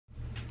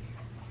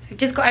We've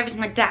just got over to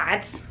my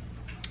dad's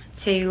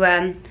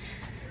to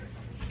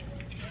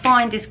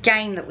find this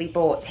game that we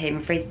bought him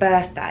for his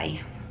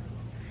birthday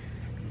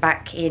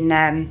back in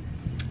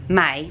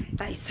May.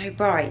 That is so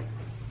bright.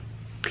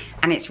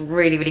 And it's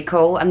really, really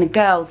cool. And the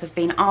girls have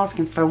been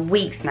asking for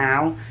weeks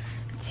now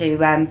to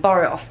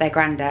borrow it off their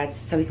granddads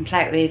so we can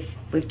play it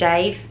with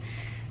Dave.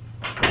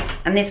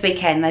 And this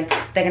weekend they're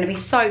going to be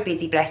so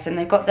busy, bless them.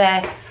 They've got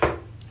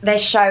their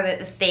show at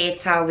the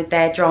theatre with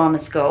their drama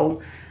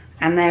school,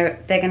 and they're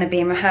going to be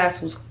in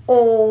rehearsals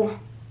all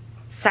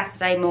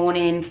Saturday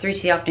morning through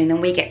to the afternoon,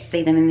 and we get to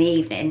see them in the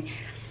evening.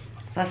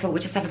 So I thought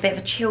we'd just have a bit of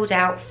a chilled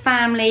out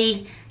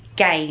family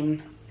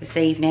game this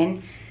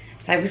evening.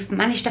 So we've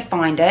managed to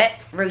find it,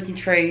 rooting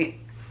through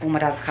all my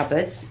dad's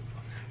cupboards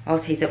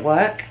whilst he's at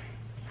work.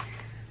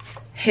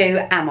 Who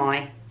am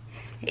I?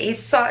 It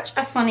is such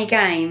a funny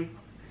game.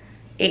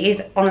 It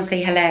is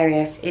honestly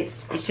hilarious.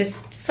 It's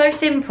just so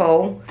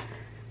simple,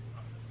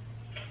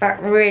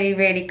 but really,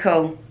 really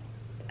cool.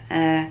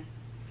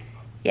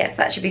 Yes,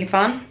 that should be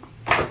fun.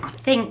 I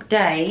think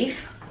Dave,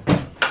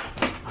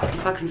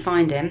 if I can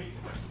find him,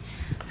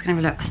 let's go have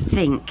a look. I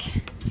think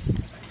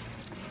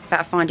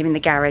better find him in the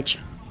garage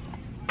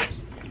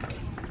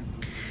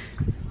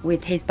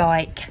with his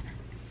bike.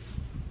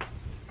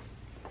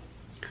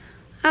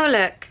 Oh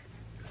look,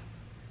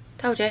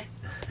 told you.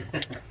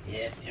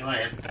 Yeah, here I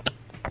am.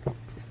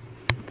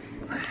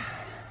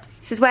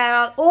 This is where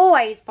I'll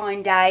always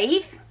find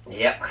Dave.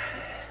 Yep.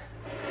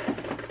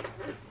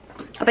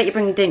 I bet you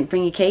didn't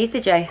bring your keys,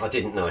 did you? I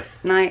didn't know.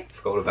 No.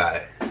 Forgot all about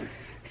it.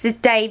 This is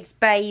Dave's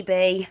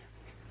baby.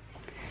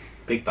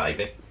 Big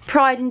baby.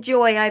 Pride and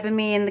joy over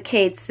me and the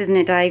kids, isn't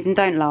it, Dave? And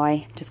don't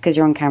lie, just because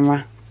you're on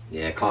camera.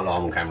 Yeah, can't lie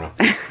on camera.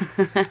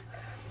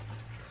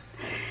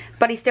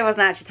 But he still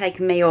hasn't actually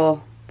taken me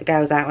or the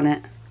girls out on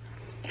it.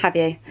 Have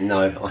you? No,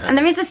 I haven't. And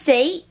there is a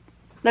seat.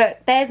 Look,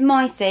 there's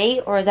my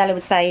seat, or as Ella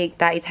would say,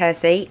 that is her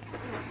seat.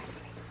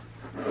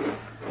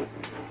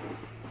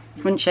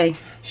 Wouldn't she?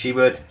 She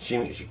would. She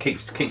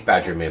keeps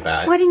badgering me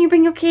about it. Why didn't you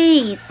bring your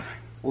keys?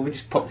 Well, we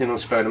just popped in on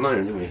spur of the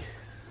moment, didn't we?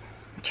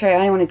 True, I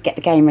only wanted to get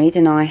the game ready,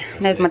 didn't I?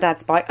 There's my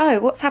dad's bike. Oh,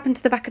 what's happened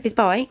to the back of his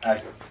bike?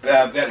 We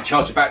had to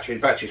charge the battery.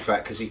 The battery's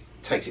flat because he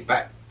takes it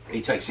back.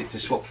 He takes it to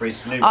swap for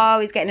his new one. Oh,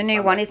 he's getting a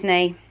new one, isn't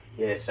he?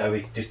 Yeah, so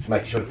we just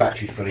make sure the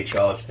battery's fully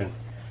charged and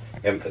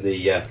haven't put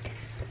the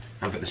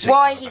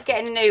Why he's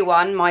getting a new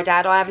one, my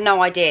dad, I have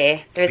no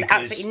idea. There is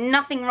Because- absolutely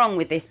nothing wrong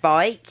with this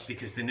bike.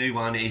 Because the new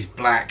one is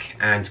black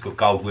and it's got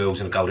gold wheels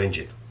and a gold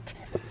engine.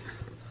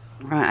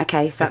 Right,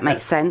 okay, so that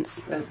makes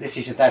sense. This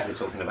is your dad we're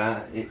talking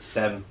about. It's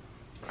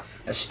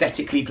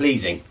aesthetically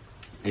pleasing,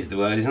 is the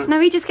word, isn't it? No,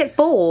 he just gets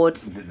bored.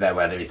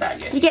 There is that,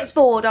 yes. He gets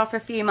bored after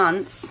a few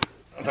months.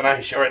 I don't know, I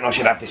reckon I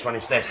should have this one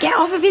instead. Get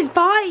off of his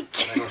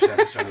bike! I reckon I should have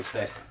this one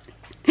instead.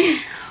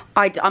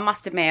 I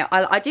must admit,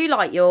 I do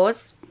like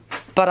yours,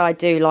 but I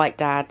do like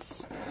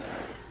Dad's.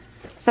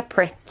 It's a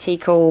pretty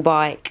cool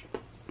bike.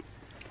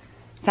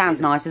 Sounds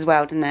nice as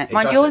well, doesn't it?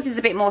 Mind, does. yours is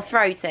a bit more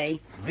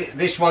throaty.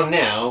 This one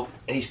now,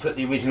 he's put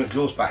the original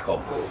exhaust back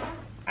on,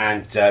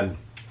 and it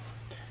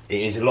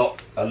is a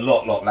lot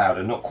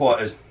louder. Not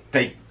quite as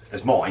deep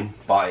as mine,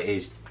 but it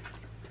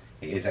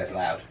is as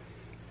loud.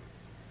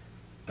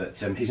 But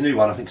his new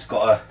one, I think, it's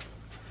got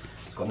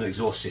a new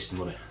exhaust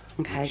system on it,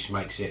 Okay. which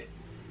makes it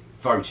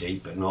throaty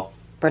but not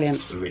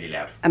Brilliant. really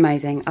loud.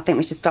 Amazing. I think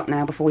we should stop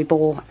now before we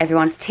bore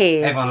everyone to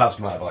tears. Everyone loves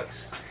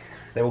motorbikes.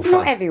 They're all fun.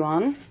 Not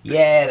everyone.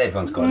 Yeah,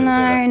 everyone's got a little bit.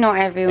 No, not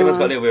everyone. Everyone's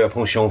got a little bit of a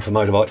penchant for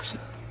motorbikes.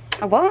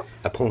 A what?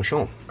 A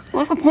penchant.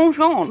 What's a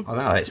penchant? I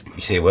know,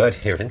 you see a word,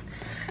 hear it.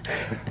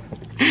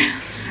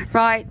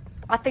 Right,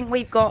 I think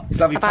we've got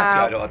Lovely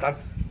about... patio that I've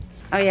done.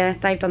 Oh yeah,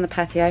 they've done the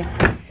patio.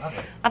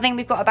 Lovely. I think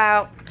we've got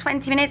about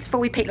 20 minutes before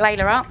we pick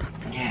Layla up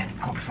Yeah,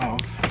 quite far.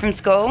 from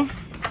school.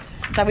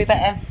 So we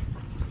better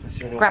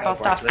grab our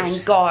stuff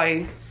and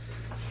go.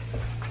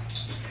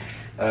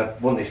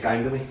 Want this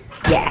game, do we?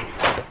 Yeah.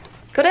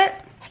 Got it?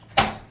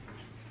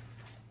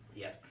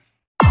 Yeah.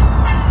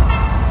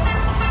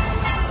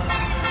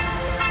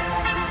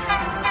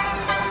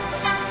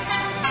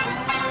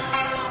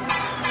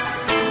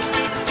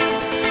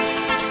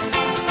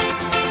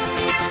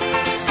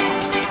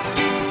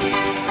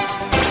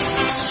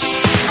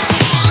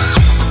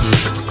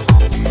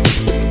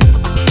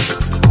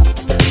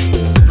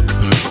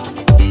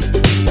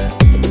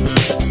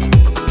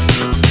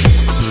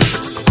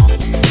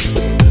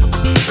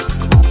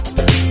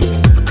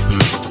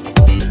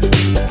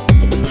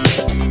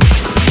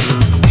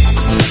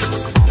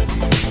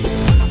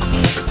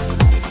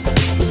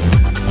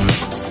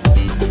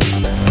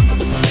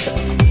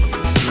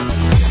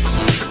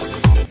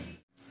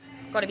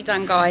 Gotta be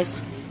done, guys.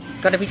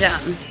 Gotta be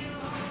done.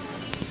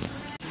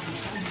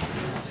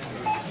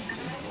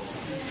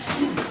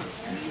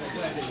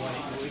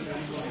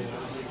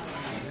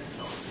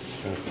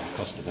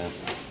 Cost about.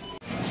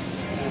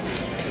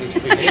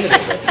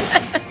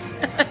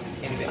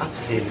 Getting a bit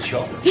uppity in the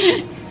shop.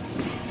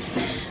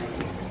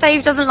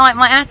 Dave doesn't like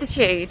my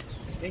attitude.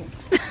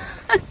 Stinks.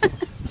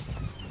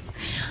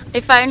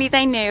 If only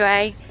they knew,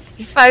 eh?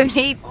 If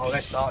only. Oh,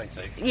 they're starting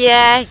to.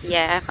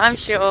 Yeah, I'm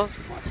sure.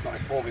 Might start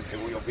informing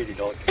people what you're really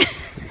like.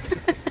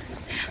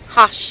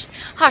 Hush,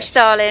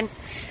 darling.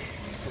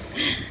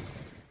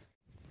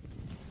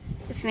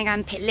 Just gonna go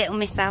and pick little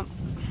miss out.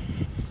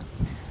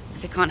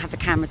 So can't have the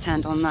camera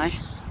turned on though.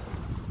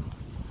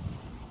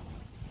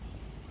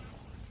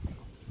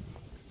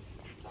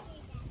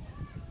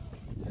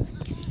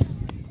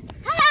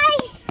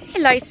 Hi!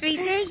 Hello,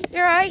 sweetie. You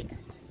alright?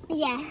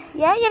 Yeah.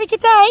 Yeah, you had a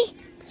good day?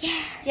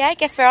 Yeah. Yeah,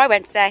 guess where I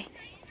went today?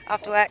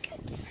 After work.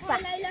 Hi,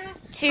 Layla.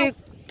 To...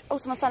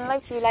 Also, my son, hello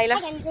to you, Layla.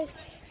 Hi, Kenzie.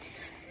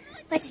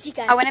 Where did you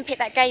go? I went and picked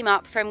that game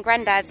up from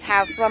Grandad's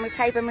house, the one we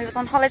played when we was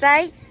on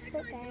holiday.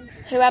 What game?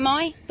 Who am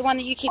I? The one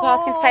that you keep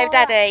asking to play with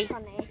Daddy. That's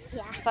funny.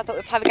 Yeah. So I thought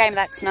we'd play a game of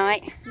that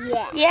tonight.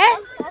 Yeah. Yeah?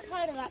 I've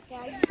heard of that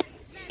game.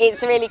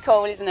 It's really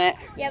cool, isn't it?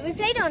 Yeah, we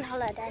played it on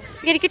holiday.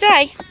 You had a good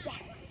day? Yeah.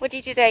 What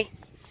did you do?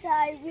 So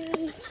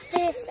we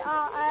finished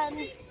our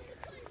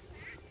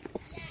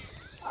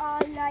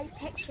like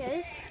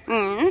pictures.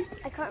 Mm.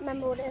 I can't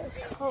remember what it was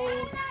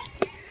called.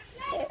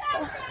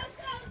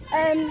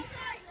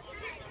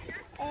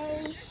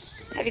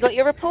 Have you got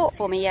your report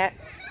for me yet?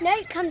 No,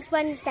 it comes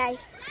Wednesday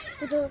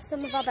with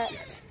some of our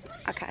books.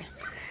 Okay.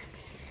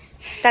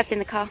 Dad's in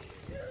the car.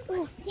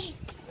 Ooh, yeah.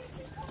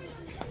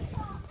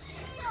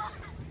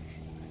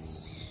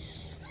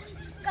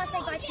 Gotta say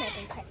bye to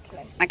Megan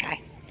quickly.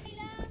 Okay.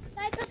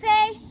 Bye,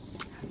 Puppy.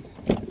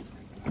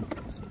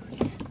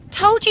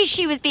 Told you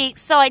she would be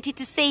excited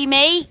to see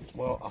me.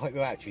 Well, I hope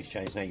your attitude's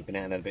changed now you've been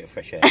out and had a bit of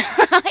fresh air.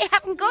 I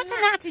haven't got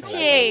an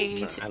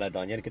attitude. Hello,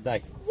 Don. You had a good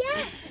day?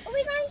 Yeah, are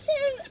we going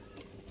to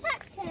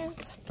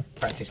practice?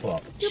 Practice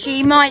what?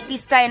 She might be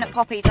staying at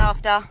Poppy's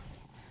after.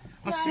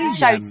 I've seen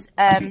Showed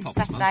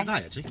Saturday.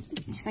 Saturday.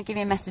 She's going to give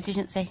me a message,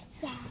 isn't she?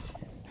 Yeah.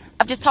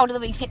 I've just told her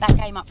that we picked that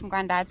game up from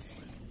Grandad's.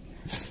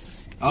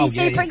 Oh, She's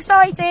super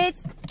excited.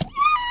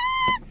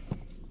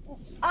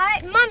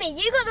 Mummy,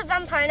 you got the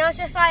vampire, and I was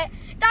just like,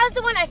 that was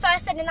the one I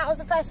first said, and that was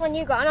the first one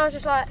you got, and I was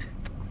just like,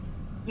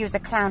 You was a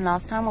clown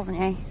last time, wasn't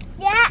you?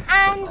 yeah,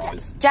 and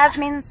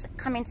Jasmine's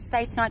coming to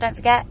stay tonight, don't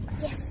forget.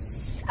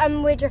 yes,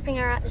 we're dropping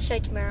her at the show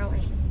tomorrow,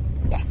 aren't we?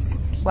 Yes.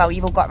 Well,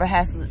 you've all got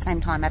rehearsals at the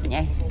same time, haven't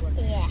you?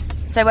 Yeah.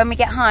 So when we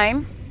get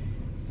home...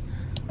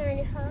 It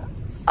really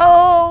hurts.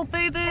 Oh,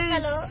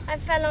 boo-boos. I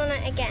fell on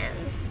it again.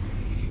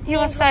 You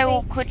are so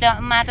awkward,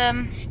 little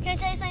madam. Can I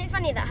tell you something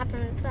funny that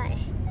happened in the play?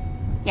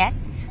 Yes?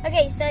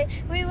 Okay, so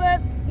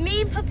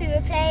me and Poppy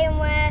were playing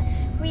where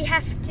we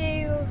have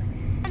to,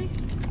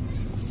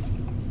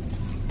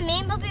 me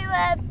and Poppy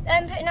were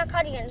putting our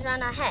cardigans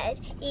around our head,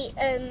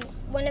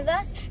 one of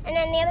us, and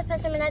then the other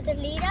person had to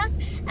lead us,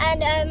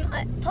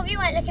 and Poppy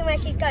weren't looking where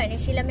she's going, and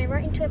she led me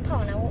right into a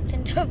pole, and I walked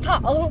into a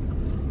pole.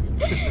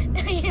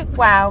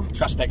 Wow.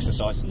 Trust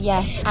exercise.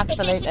 Yeah,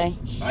 absolutely.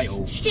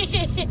 Fatal.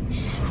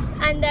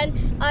 And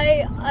then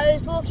I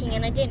was walking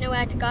and I didn't know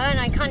where to go, and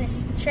I kind of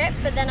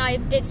tripped, but then I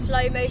did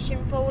slow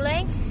motion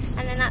falling,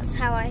 and then that's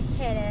how I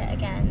hit it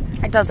again.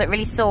 It does look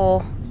really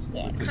sore.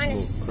 Yeah, Put kind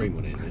some of. more cream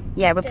on it, then.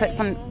 Yeah, we'll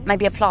put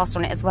maybe a plaster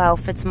on it as well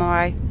for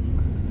tomorrow.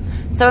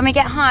 So when we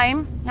get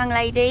home, young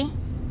lady,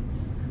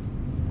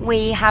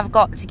 we have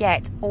got to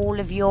get all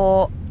of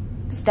your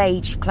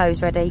stage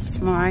clothes ready for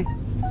tomorrow.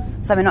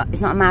 So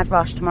it's not a mad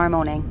rush tomorrow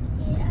morning.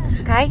 Yeah.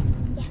 Okay?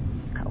 Yeah.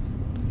 Cool.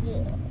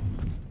 Yeah.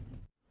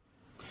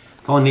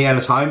 Finally,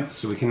 Ella's home,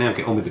 so we can now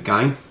get on with the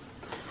game.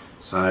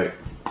 So,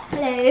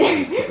 Hello.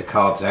 get the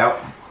cards out.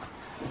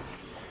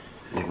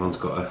 Everyone's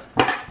got a...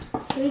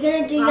 Are we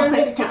going to do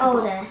youngest to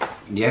oldest?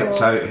 Yeah,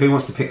 so who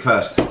wants to pick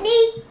first?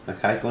 Me.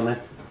 Okay, go on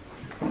then.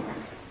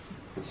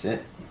 That's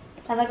it.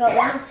 Have I got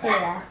one or two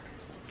there?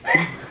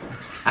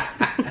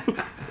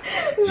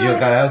 Is your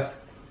go, Els?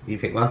 You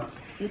pick one.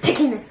 I'm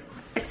picking this one.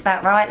 It's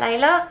about right,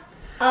 Layla.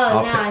 Oh,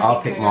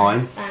 I'll pick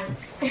mine.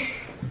 Thanks.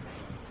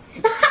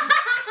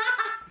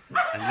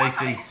 And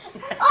Lucy.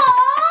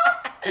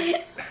 Oh!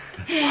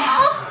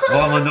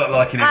 Why am I not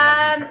liking it?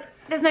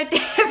 There's no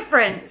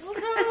difference. What's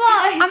wrong with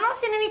mine? I'm not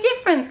seeing any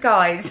difference,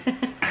 guys.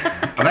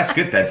 Oh, that's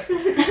good then.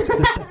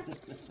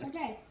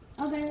 Okay,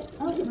 I'll go.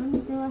 Oh,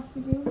 Mum still has to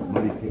do that.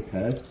 Molly's picked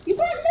hers. You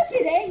better look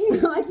at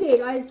it. I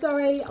did. I'm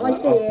sorry.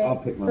 I'll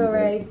pick mine.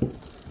 Sorry.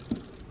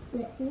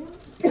 Let's see that.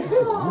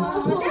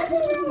 Oh, that's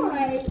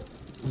right.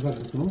 What's that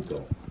just one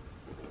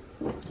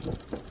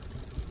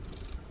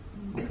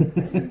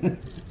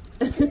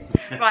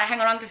got? Right, hang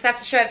on. I'm just have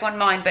to show everyone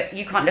mine, but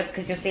you can't look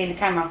because you're seeing the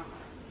camera.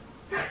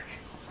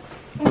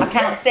 I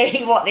cannot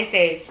see what this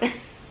is.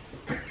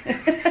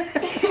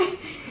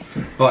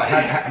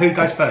 Right, who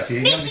goes first? Is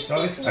it youngest or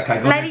oldest?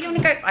 Okay, go on. Layla, you want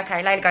to go?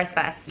 Okay, Layla goes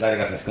first. Layla,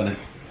 go first, go on then.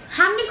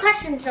 How many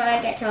questions do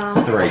I get to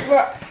ask?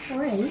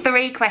 3.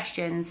 3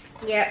 questions.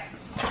 Yep.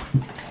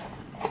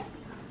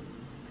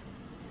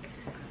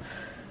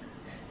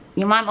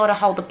 You might want to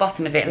hold the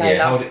bottom of it, Layla,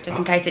 Yeah, hold it. just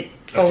in case it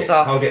That's falls it.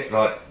 off. Hold it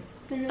like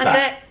That's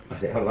that. it.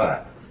 That's it, hold it like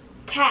that.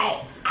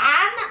 Okay,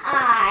 am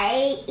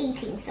I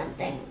eating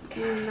something?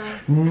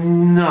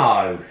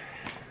 No.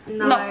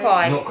 Not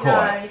quite. Not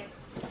quite.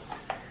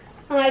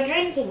 Am I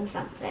drinking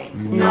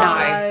something?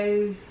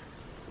 No.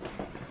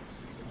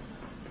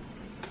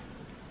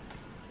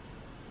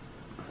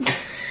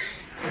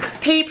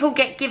 People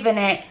get given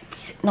it,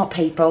 not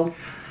people.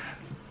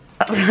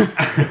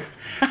 I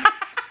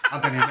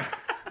don't even.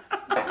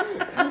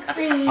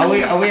 Are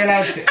we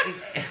allowed to?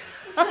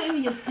 It's not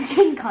even your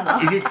skin colour.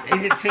 Is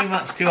it too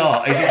much to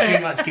art? Is it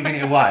too much giving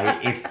it away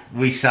if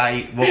we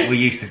say what we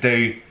used to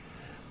do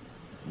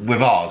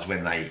with ours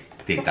when they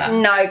did that?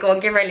 No, go on,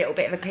 give her a little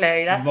bit of a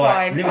clue. That's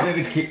Right, fine. a little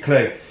bit of a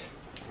clue.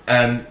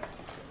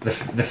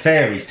 The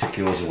fairies took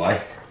yours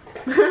away.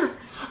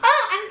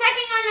 Oh, I'm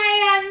sucking on a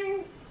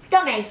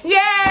dummy.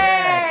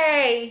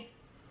 Yay!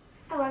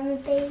 Oh, I'm a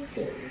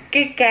baby.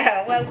 Good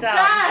girl, well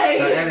done.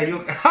 So Ella,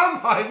 you're, oh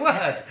my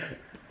word!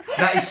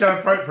 That is so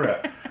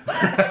appropriate.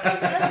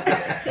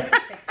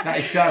 That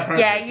is so appropriate.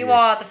 Yeah, you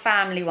are the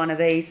family one of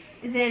these.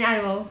 Is it an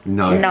animal?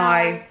 No.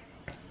 No.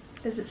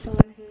 Is it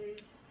someone who's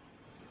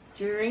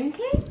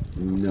drinking?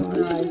 No.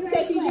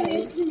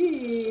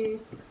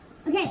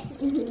 Okay,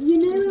 you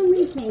know when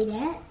we played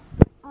it,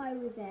 I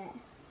was it.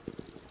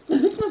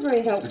 That's not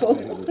very helpful.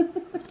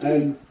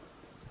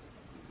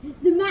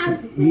 The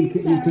mouse. You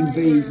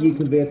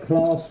can be a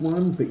class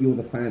one, but you're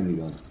the family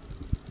one.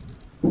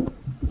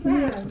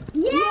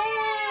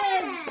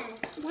 Yeah!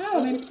 Wow,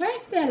 I'm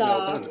impressed,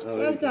 Ella.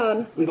 Well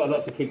done. We've got a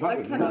lot to keep up I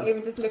with. cannot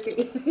even just look at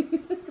you.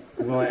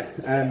 Right.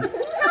 How is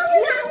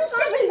that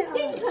my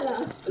skin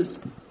colour?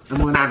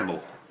 Am I an animal?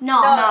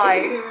 No.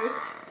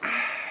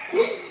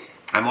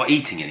 Am I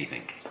eating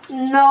anything?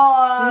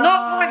 No.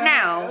 Not right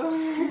now.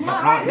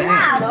 Not right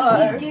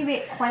now. You do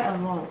it quite a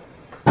lot.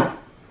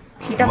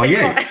 He Am I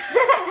you?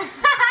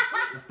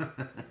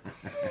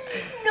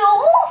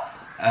 No.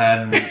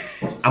 Am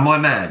I a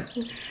man?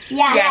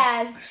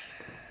 Yes.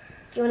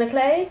 Do you want a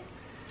clue?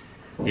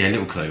 Yeah, a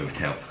little clue would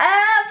help.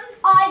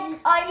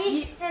 I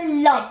used to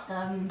love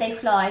them. They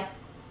fly.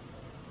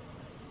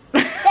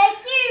 They're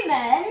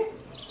human.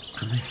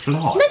 And they fly.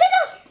 No, they're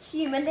not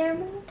human. They're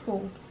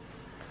immortal.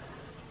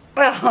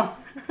 Well,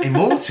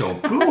 Immortal?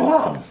 Go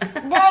on.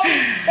 They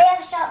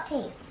have sharp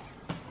teeth.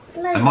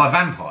 Am I a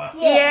vampire?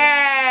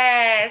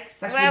 yes.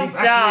 That's Well really,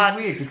 that's done.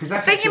 really weird because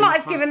that's I think you actually might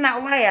have given that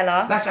away,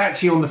 Ella. That's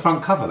actually on the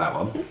front cover, that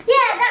one. Yeah,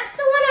 that's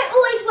the one I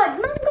always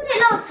want. Mum got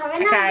it last time,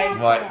 and Okay. now I'm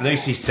Right,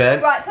 Lucy's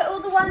turn. Right, put all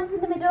the ones in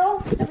the middle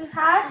that we've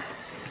had.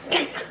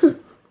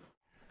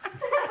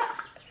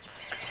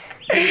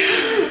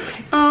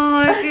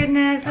 Oh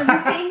goodness. Have you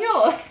seen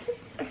yours?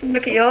 Let's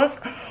look at yours.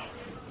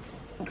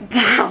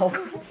 Wow.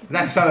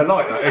 That's so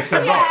alike, though. It's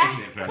so alike,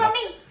 isn't it, For Fiona?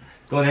 me.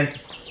 Go on then.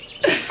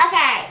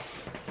 Okay.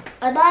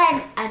 Am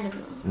I an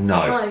animal?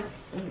 No.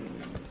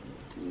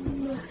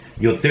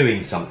 You're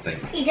doing something.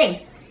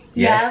 Eating.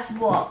 Yes. Yeah,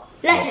 what?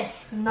 Lettuce.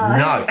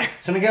 No.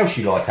 Something else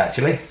you like,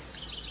 actually.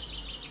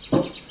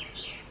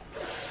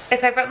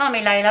 It's over at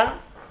Mummy, Layla.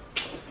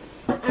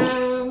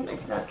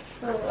 It's not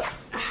food.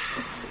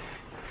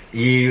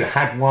 You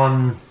had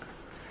one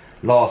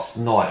last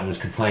night and was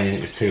complaining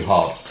it was too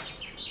hard.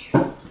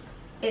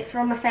 It's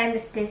from a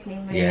famous Disney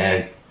movie.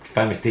 Yeah,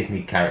 famous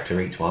Disney character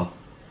eats one.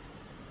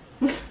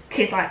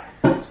 She's like,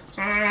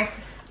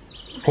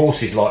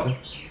 Horses like them.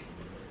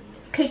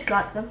 pigs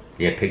like them.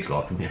 Yeah, pigs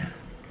like them, yeah.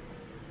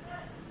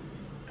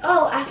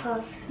 Oh,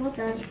 apples. Well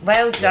done.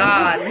 Well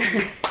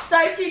done.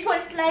 So 2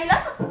 points to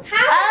Layla.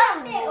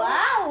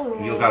 Wow.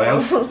 You'll go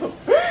else.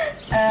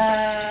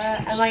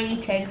 Am I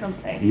eating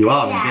something? You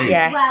are Yeah. indeed.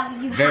 Yes.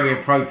 Well, you Very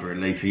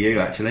appropriately for you,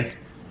 actually.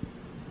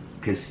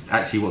 Because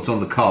actually what's on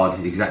the card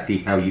is exactly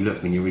how you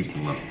look when you're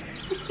eating one.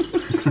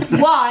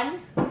 One.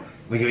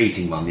 When you're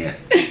eating one, yeah.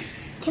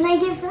 Can I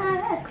give her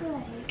a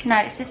clue? No,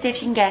 it's just see if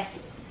you can guess.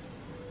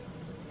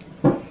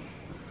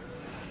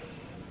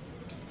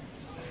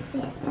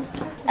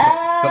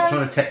 Stop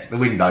trying to check the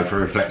window for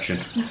reflection.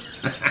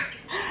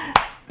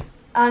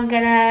 I'm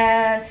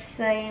gonna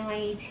say I'm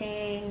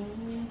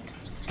eating.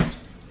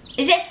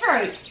 Is it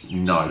fruit?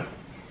 No.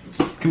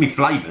 Can be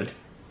flavoured.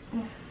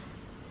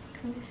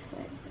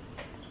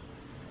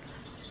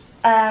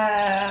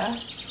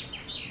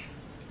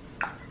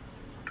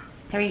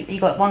 So you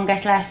got one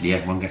guess left.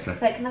 Yeah, one guess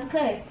left. Wait, can I have a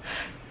clue?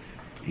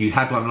 You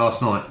had one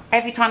last night.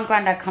 Every time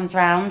Grandad comes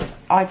round,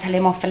 I tell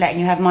him off for letting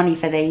you have money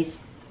for these.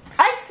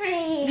 Ice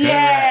cream!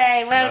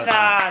 Yay, well Well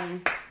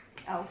done.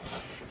 Oh.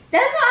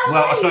 That's not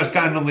Well, I suppose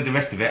going on with the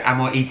rest of it, am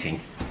I eating?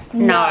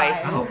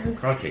 No. Oh,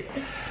 crikey.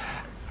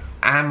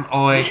 Am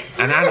I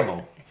an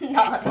animal?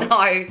 No.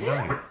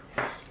 No.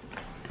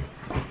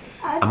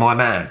 Am I a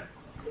man?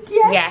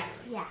 Yes.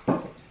 Yeah.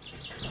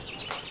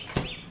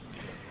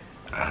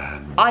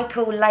 I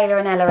call Layla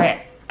and Ella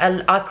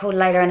I call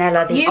Layla and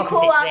Ella the You opposite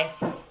call to us.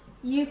 this.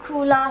 You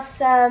call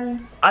us.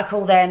 I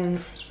call them.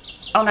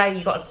 Oh no,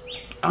 you got.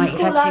 Oh, you've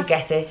call had two us-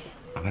 guesses.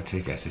 I've had 2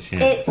 guesses, yeah.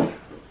 It's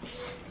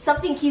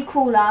something you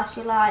call us.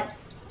 You're like.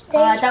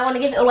 I don't want to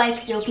give it away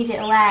because you'll give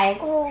it away.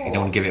 You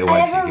don't want to give it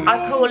away. 'cause you give it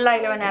I call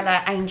Layla and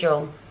Ella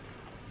Angel.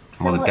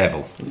 I'm the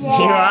devil. You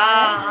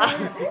are.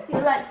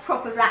 You're like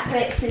proper black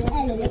lips and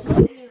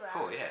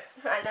Oh, yeah.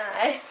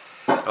 I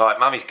know. Right,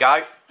 Mummy's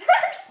go.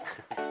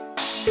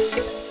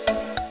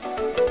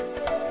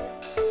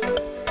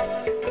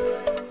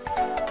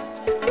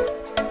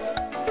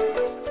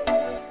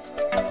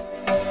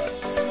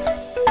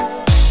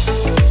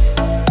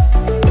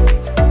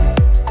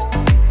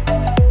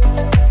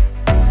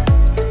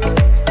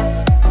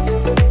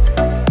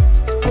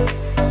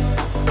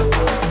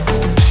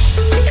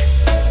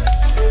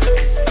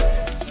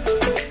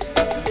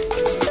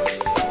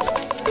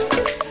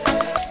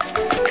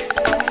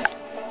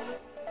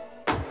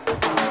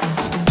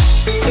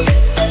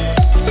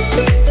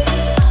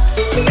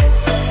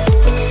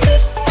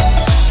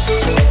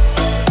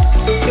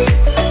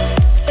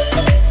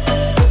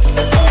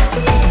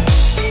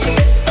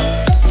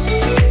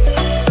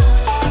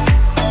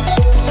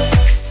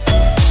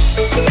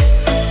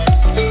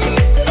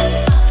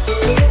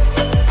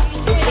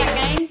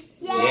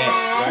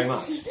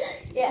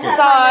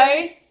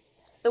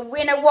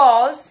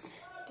 was,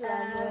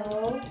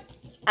 Drum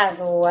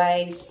as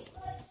always.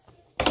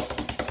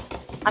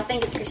 I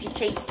think it's because she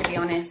cheats, to be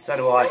honest. So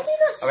do I. do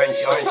not I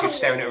reckon she was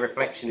staring at a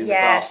reflection in the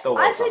Yeah. glass door.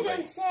 I or something.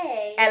 couldn't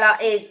see. Ella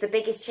is the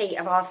biggest cheat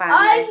of our family.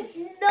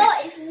 I'm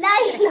not. It's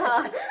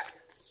Layla.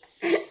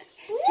 It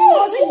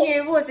wasn't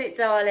you, was it,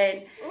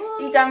 darling?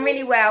 You done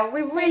really well.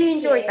 We really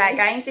enjoyed that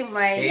game, didn't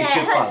we? It is Yeah,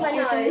 good it hurts fun. my It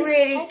was a nose.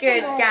 really Hurts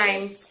good my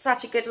game. nose.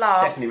 Such a good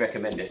laugh. Definitely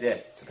recommend it, yeah,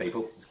 to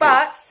people. It's good.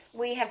 But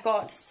we have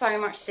got so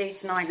much to do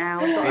tonight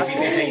now. We've got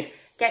busy.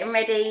 getting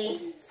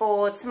ready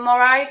for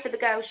tomorrow for the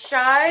girls'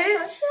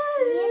 show.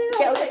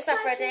 Get all the stuff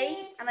ready.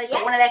 And they've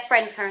got one of their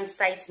friends coming to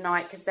stay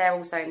tonight because they're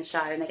also in the show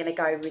and they're going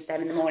to go with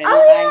them in the morning, Oh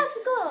aren't yeah, they? I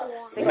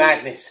forgot. So they've got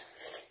Madness.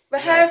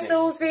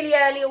 rehearsals really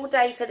early all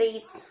day for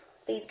these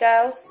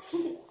girls.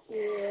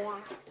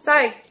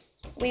 So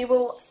we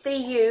will see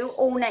you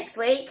all next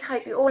week.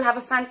 Hope you all have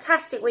a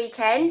fantastic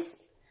weekend.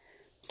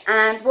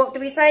 And what do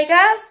we say,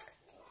 girls?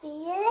 See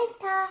you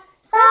later.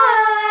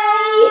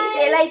 Bye.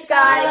 See you later,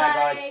 guys.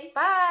 Bye, guys.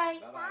 Bye.